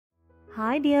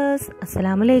Hi dears,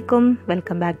 അസ്സലാമു അലൈക്കും.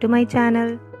 Welcome back to my channel.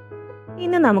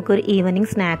 ഇന്ന് നമുക്കൊരു ഈവനിങ്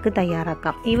സ്നാക്ക്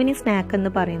തയ്യാറാക്കാം. ഈവനിങ് സ്നാക്ക് എന്ന്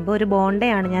പറയുമ്പോൾ ഒരു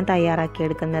ബോണ്ടയാണ് ഞാൻ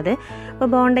തയ്യാറാക്കിയെടുക്കുന്നത്. അപ്പോൾ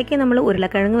ബോണ്ടയ്ക്ക് നമ്മൾ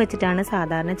ഉരുളക്കിഴങ്ങ് വെച്ചിട്ടാണ്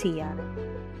സാധാരണ ചെയ്യാറ്.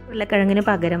 ഉരുളക്കിഴങ്ങിന്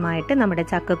പകരമായിട്ട് നമ്മുടെ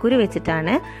ചക്കക്കുരു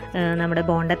വെച്ചിട്ടാണ് നമ്മുടെ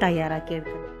ബോണ്ട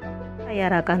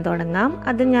തയ്യാറാക്കാൻ തുടങ്ങാം.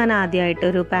 അത് ഞാൻ ആദ്യമായിട്ട്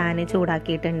ഒരു പാന്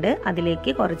ചൂടാക്കിയിട്ടുണ്ട്.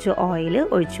 അതിലേക്ക് കുറച്ച് ഓയിൽ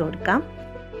ഒഴിച്ചു കൊടുക്കാം.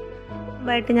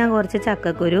 മുമ്പായിട്ട് ഞാൻ കുറച്ച്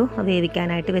ചക്കക്കുരു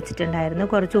വേവിക്കാനായിട്ട് വെച്ചിട്ടുണ്ടായിരുന്നു.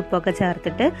 കുറച്ച് ഉപ്പൊക്കെ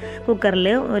ചേർത്തിട്ട് കുക്കറിൽ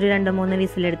ഒരു 2-3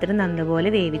 വിസിലെടുത്തിട്ട്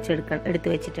നല്ലപോലെ എടുത്ത്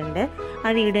വെച്ചിട്ടുണ്ട്.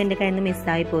 ആ വീഡിയോ എൻ്റെ കയ്യിൽ നിന്ന്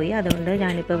മിസ്സായി പോയി. അതുകൊണ്ട്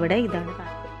ഞാനിപ്പോൾ ഇവിടെ ഇതാണ്.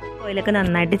 ഓയിലൊക്കെ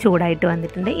നന്നായിട്ട് ചൂടായിട്ട്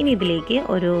വന്നിട്ടുണ്ട്. ഇനി ഇതിലേക്ക്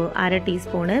ഒരു 1/2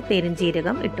 ടീസ്പൂണ്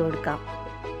പെരുംജീരകം ഇട്ട് കൊടുക്കാം.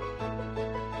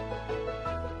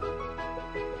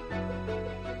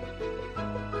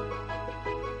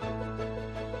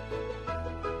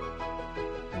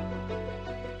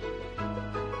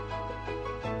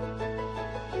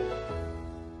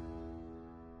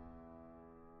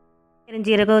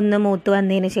 പെരുംജീരകം ഒന്ന് മൂത്ത്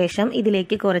വന്നതിന് ശേഷം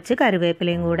ഇതിലേക്ക് കുറച്ച്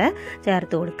കറിവേപ്പിലയും കൂടെ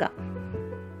ചേർത്ത് കൊടുക്കാം.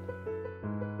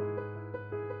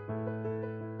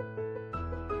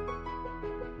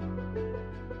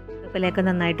 കറിവേപ്പിലയൊക്കെ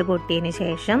നന്നായിട്ട് പൊട്ടിയതിന്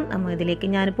ശേഷം നമ്മൾ ഇതിലേക്ക്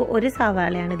ഞാനിപ്പോൾ ഒരു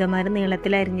സവാളയാണ് ഇതുമാതിരി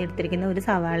നീളത്തിൽ അരിഞ്ഞെടുത്തിരിക്കുന്ന ഒരു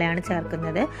സവാളയാണ്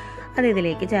ചേർക്കുന്നത്. അത്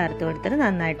ഇതിലേക്ക് ചേർത്ത് കൊടുത്തിട്ട്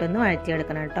നന്നായിട്ടൊന്ന്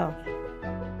വഴറ്റിയെടുക്കണം കേട്ടോ.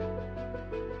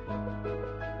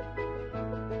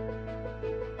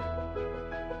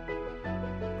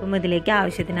 ഇതിലേക്ക്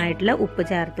ആവശ്യത്തിനായിട്ടുള്ള ഉപ്പ്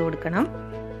ചേർത്ത് കൊടുക്കണം.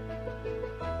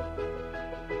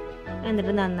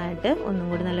 എന്നിട്ട് നന്നായിട്ട് ഒന്നും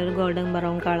കൂടി നല്ലൊരു ഗോൾഡൻ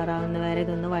ബ്രൗൺ കളറാവുന്ന വരെ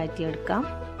ഇതൊന്ന് വഴറ്റിയെടുക്കാം.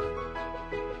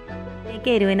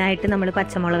 ഇതിലേക്ക് എരിവിനായിട്ട് നമ്മൾ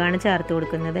പച്ചമുളകാണ് ചേർത്ത്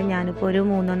കൊടുക്കുന്നത്. ഞാനിപ്പോൾ ഒരു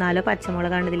 3-4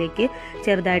 പച്ചമുളകാണ് ഇതിലേക്ക്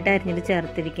ചെറുതായിട്ട് അരിഞ്ഞിട്ട്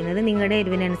ചേർത്തിരിക്കുന്നത്. നിങ്ങളുടെ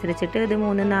എരിവിനനുസരിച്ചിട്ട് ഇത്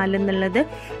 3-4 എന്നുള്ളത്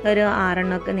ഒരു 6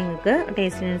 എണ്ണമൊക്കെ നിങ്ങൾക്ക്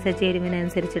ടേസ്റ്റിനനുസരിച്ച്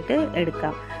എരിവിനനുസരിച്ചിട്ട്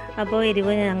എടുക്കാം. അപ്പോൾ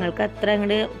എരിവ് ഞങ്ങൾക്ക് അത്ര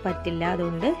അങ്ങോട്ട് പറ്റില്ല.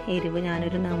 അതുകൊണ്ട് എരിവ്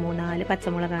ഞാനൊരു 3-4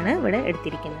 പച്ചമുളകാണ് ഇവിടെ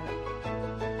എടുത്തിരിക്കുന്നത്.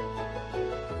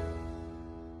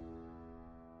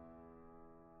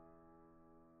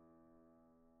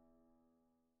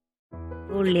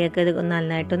 ഉള്ളിയൊക്കെ ഇത്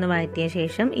നന്നായിട്ടൊന്ന് വഴറ്റിയ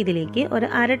ശേഷം ഇതിലേക്ക് ഒരു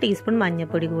 1/2 ടീസ്പൂൺ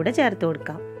മഞ്ഞൾപ്പൊടി കൂടെ ചേർത്ത്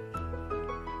കൊടുക്കാം.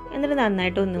 എന്നിട്ട്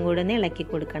നന്നായിട്ട് ഒന്നും കൂടെ ഒന്ന് ഇളക്കി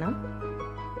കൊടുക്കണം.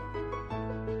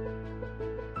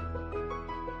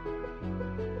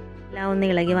 എല്ലാം ഒന്ന്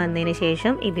ഇളകി വന്നതിന്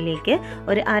ശേഷം ഇതിലേക്ക്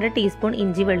ഒരു 1/2 ടീസ്പൂൺ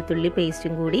ഇഞ്ചി വെളുത്തുള്ളി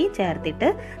പേസ്റ്റും കൂടി ചേർത്തിട്ട്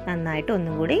നന്നായിട്ട്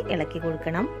ഒന്നും കൂടി ഇളക്കി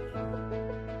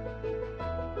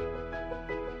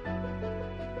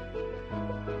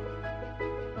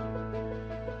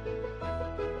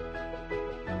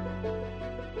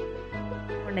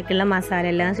മസാല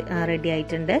എല്ലാം റെഡി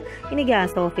ആയിട്ടുണ്ട്. ഇനി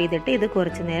ഗ്യാസ് ഓഫ് ചെയ്തിട്ട് ഇത്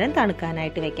കുറച്ച് നേരം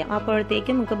തണുക്കാനായിട്ട് വെക്കാം.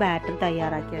 അപ്പോഴത്തേക്കും നമുക്ക് ബാറ്റർ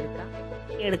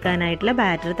തയ്യാറാക്കാനായിട്ടുള്ള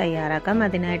തയ്യാറാക്കാം.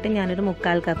 അതിനായിട്ട് ഞാനൊരു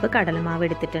 1/4 കപ്പ് കടലമാവ്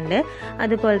എടുത്തിട്ടുണ്ട്.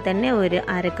 അതുപോലെ തന്നെ ഒരു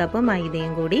 1/2 കപ്പ്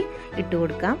മൈദയും കൂടി ഇട്ട്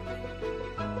കൊടുക്കാം.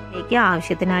 ഇതിലേക്ക്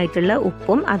ആവശ്യത്തിനായിട്ടുള്ള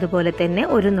ഉപ്പും അതുപോലെ തന്നെ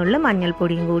ഒരു നുള്ള്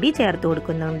മഞ്ഞൾപ്പൊടിയും കൂടി ചേർത്ത്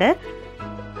കൊടുക്കുന്നുണ്ട്.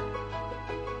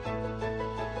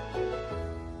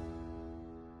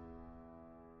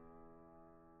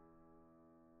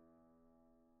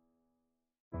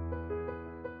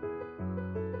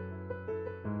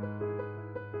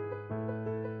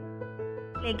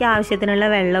 ഇതിലേക്ക് ആവശ്യത്തിനുള്ള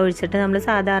വെള്ളം ഒഴിച്ചിട്ട് നമ്മൾ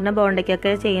സാധാരണ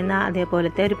ബോണ്ടയ്ക്കൊക്കെ ചെയ്യുന്ന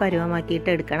അതേപോലത്തെ ഒരു പരുവമാക്കിയിട്ട്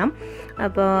എടുക്കണം.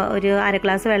 അപ്പോൾ ഒരു 1/2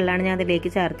 ഗ്ലാസ് വെള്ളമാണ് ഞാൻ അതിലേക്ക്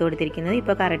ചേർത്ത് കൊടുത്തിരിക്കുന്നത്.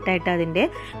 ഇപ്പോൾ കറക്റ്റായിട്ട് അതിൻ്റെ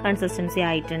കൺസിസ്റ്റൻസി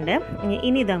ആയിട്ടുണ്ട്.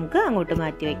 ഇനി ഇത് നമുക്ക് അങ്ങോട്ട്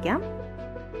മാറ്റി വയ്ക്കാം.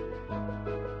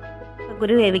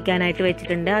 ചക്കക്കുരു വേവിക്കാനായിട്ട്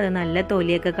വെച്ചിട്ടുണ്ട്. അത് നല്ല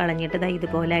തൊലിയൊക്കെ കളഞ്ഞിട്ട്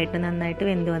ഇതുപോലെ ആയിട്ട് നന്നായിട്ട്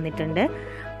വെന്ത് വന്നിട്ടുണ്ട്.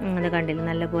 അത് കണ്ടില്ല,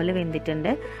 നല്ലപോലെ വെന്തിട്ടുണ്ട്.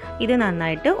 ഇത്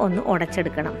നന്നായിട്ട് ഒന്ന്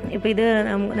ഉടച്ചെടുക്കണം. ഇപ്പോൾ ഇത്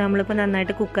നമ്മളിപ്പോൾ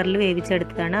നന്നായിട്ട് കുക്കറിൽ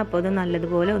വേവിച്ചെടുത്തതാണ്. അപ്പോൾ ഇത്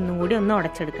നല്ലതുപോലെ ഒന്നും കൂടി ഒന്ന്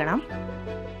ഉടച്ചെടുക്കണം.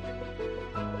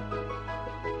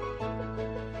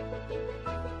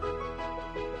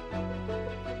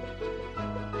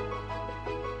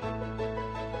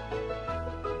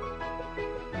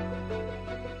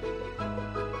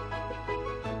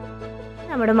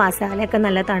 നമ്മുടെ മസാലയൊക്കെ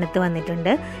നല്ല തണുത്ത് വന്നിട്ടുണ്ട്.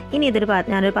 ഇനി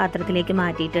ഞാനൊരു പാത്രത്തിലേക്ക്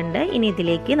മാറ്റിയിട്ടുണ്ട്. ഇനി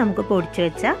ഇതിലേക്ക് നമുക്ക് പൊടിച്ചു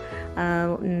വെച്ച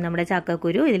നമ്മുടെ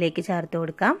ചക്കക്കുരു ഇതിലേക്ക് ചേർത്ത്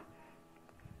കൊടുക്കാം.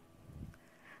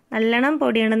 നല്ലോണം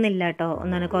പൊടിയണമെന്നില്ല കേട്ടോ.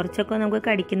 ഒന്നാണ് കുറച്ചൊക്കെ നമുക്ക്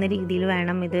കടിക്കുന്ന രീതിയിൽ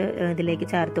വേണം ഇതിലേക്ക്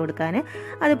ചേർത്ത് കൊടുക്കാൻ.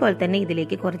 അതുപോലെ തന്നെ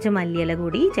ഇതിലേക്ക് കുറച്ച് മല്ലിയില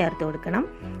കൂടി ചേർത്ത് കൊടുക്കണം.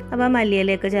 അപ്പോൾ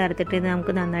മല്ലിയിലയൊക്കെ ചേർത്തിട്ട് ഇത്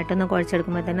നമുക്ക് നന്നായിട്ടൊന്ന്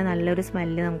കുഴച്ചെടുക്കുമ്പോൾ തന്നെ നല്ലൊരു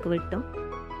സ്മെല്ല് നമുക്ക് കിട്ടും.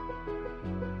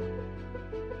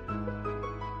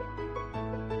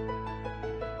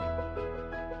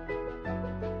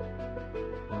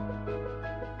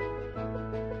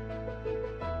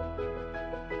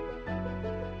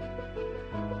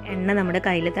 എണ്ണ നമ്മുടെ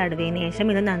കയ്യിൽ തടവിയതിന് ശേഷം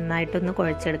ഇത് നന്നായിട്ടൊന്ന്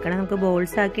കുഴച്ചെടുക്കണം. നമുക്ക്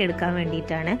ബോൾസ് ആക്കി എടുക്കാൻ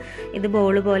വേണ്ടിയിട്ടാണ്. ഇത്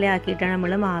ബോൾ പോലെ ആക്കിയിട്ടാണ്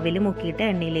നമ്മൾ മാവിൽ മുക്കിയിട്ട്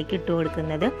എണ്ണയിലേക്ക് ഇട്ട്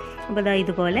കൊടുക്കുന്നത്. അപ്പോൾ ഇതാ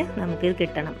ഇതുപോലെ നമുക്ക്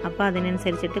കിട്ടണം. അപ്പോൾ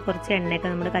അതിനനുസരിച്ചിട്ട് കുറച്ച് എണ്ണയൊക്കെ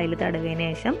നമ്മുടെ കയ്യിൽ തടവിയതിന്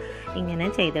ശേഷം ഇങ്ങനെ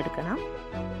ചെയ്തെടുക്കണം.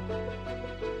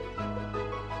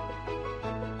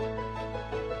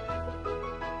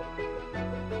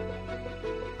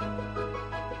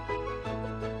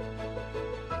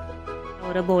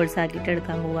 ഓരോ ബോൾസ് ആക്കിയിട്ട്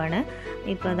എടുക്കാൻ പോവാണ്.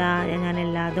 ഇപ്പോൾ അതാ ഞാൻ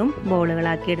എല്ലാതും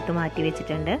ബോളുകളാക്കി എടുത്ത് മാറ്റി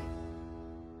വെച്ചിട്ടുണ്ട്.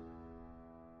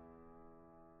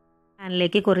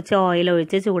 പാനിലേക്ക് കുറച്ച് ഓയിൽ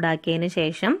ഒഴിച്ച് ചൂടാക്കിയതിന്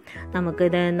ശേഷം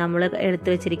നമുക്കിത് നമ്മൾ എടുത്ത്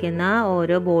വെച്ചിരിക്കുന്ന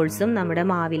ഓരോ ബോൾസും നമ്മുടെ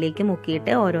മാവിലേക്ക്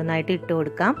മുക്കിയിട്ട് ഓരോന്നായിട്ട് ഇട്ട്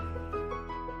കൊടുക്കാം.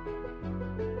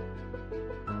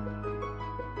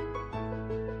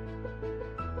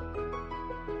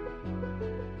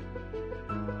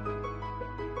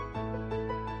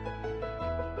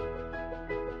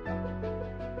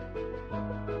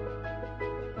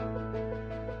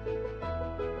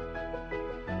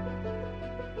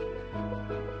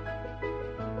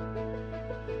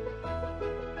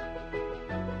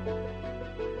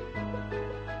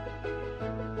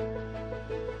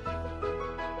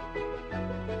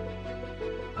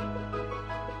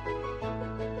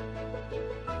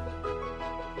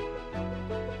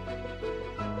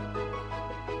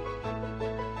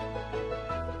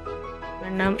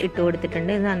 എണ്ണം ഇട്ട്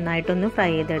കൊടുത്തിട്ടുണ്ട്. ഇത് നന്നായിട്ടൊന്ന് ഫ്രൈ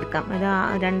ചെയ്തെടുക്കാം. ഇത്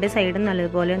രണ്ട് സൈഡും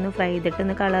നല്ലതുപോലെ ഒന്ന് ഫ്രൈ ചെയ്തിട്ട്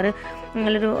ഒന്ന് കളറ്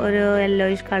ഒരു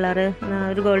യെല്ലോയിഷ് കളറ്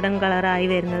ഒരു ഗോൾഡൻ കളറായി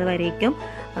വരുന്നത് വരേക്കും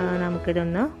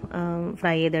നമുക്കിതൊന്ന്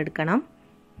ഫ്രൈ ചെയ്തെടുക്കണം.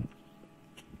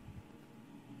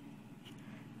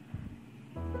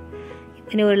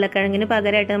 ഇനി ഉരുളക്കിഴങ്ങിന്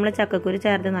പകരമായിട്ട് നമ്മൾ ചക്കക്കുരു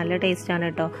ചേർത്ത് നല്ല ടേസ്റ്റാണ്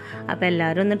കേട്ടോ. അപ്പോൾ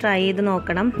എല്ലാവരും ഒന്ന് ട്രൈ ചെയ്ത്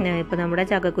നോക്കണം. ഇപ്പോൾ നമ്മുടെ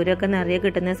ചക്കക്കുരു ഒക്കെ നിറയെ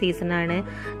കിട്ടുന്ന സീസണാണ്.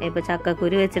 ഇപ്പോൾ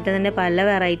ചക്കക്കുരു വെച്ചിട്ട് തന്നെ പല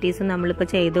വെറൈറ്റീസും നമ്മളിപ്പോൾ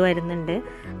ചെയ്തു വരുന്നുണ്ട്.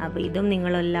 അപ്പോൾ ഇതും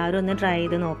നിങ്ങളെല്ലാവരും ഒന്ന് ട്രൈ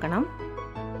ചെയ്ത് നോക്കണം.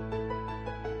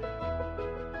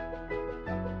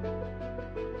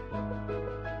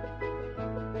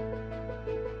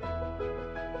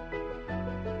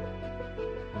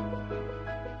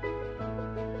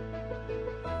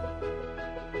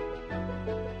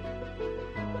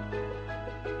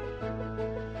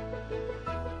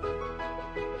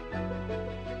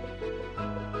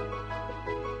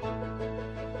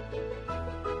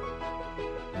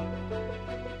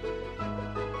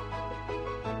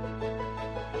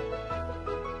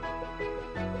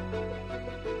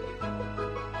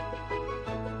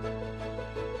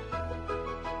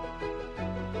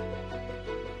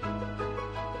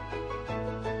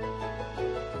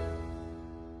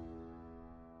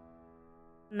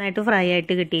 നന്നായിട്ട് ഫ്രൈ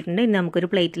ആയിട്ട് കിട്ടിയിട്ടുണ്ട്. ഇനി നമുക്കൊരു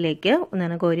പ്ലേറ്റിലേക്ക്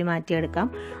ഒന്ന് കോരി മാറ്റിയെടുക്കാം.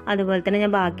 അതുപോലെ തന്നെ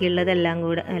ഞാൻ ബാക്കിയുള്ളതെല്ലാം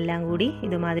കൂടി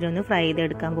ഇതുമാതിരി ഒന്ന് ഫ്രൈ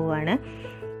ചെയ്തെടുക്കാൻ പോവാണ്.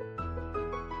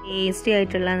 ടേസ്റ്റി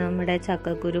ആയിട്ടുള്ള നമ്മുടെ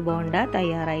ചക്കക്കുരു ബോണ്ട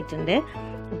തയ്യാറായിട്ടുണ്ട്.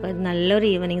 അപ്പോൾ ഇത് നല്ലൊരു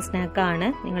ഈവനിങ് സ്നാക്കാണ്.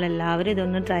 നിങ്ങളെല്ലാവരും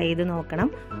ഇതൊന്ന് ട്രൈ ചെയ്ത് നോക്കണം.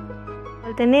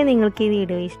 അതുപോലെ തന്നെ നിങ്ങൾക്ക് ഈ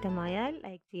വീഡിയോ ഇഷ്ടമായാൽ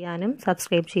ലൈക്ക് ചെയ്യാനും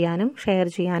സബ്സ്ക്രൈബ് ചെയ്യാനും ഷെയർ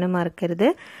ചെയ്യാനും മറക്കരുത്.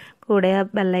 കൂടെ ആ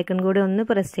ബെല്ലൈക്കൺ കൂടി ഒന്ന്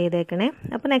പ്രസ് ചെയ്തേക്കണേ.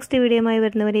 അപ്പോൾ നെക്സ്റ്റ് വീഡിയോയുമായി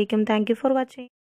വരുന്നവരേക്കും താങ്ക് യു ഫോർ വാച്ചിങ്.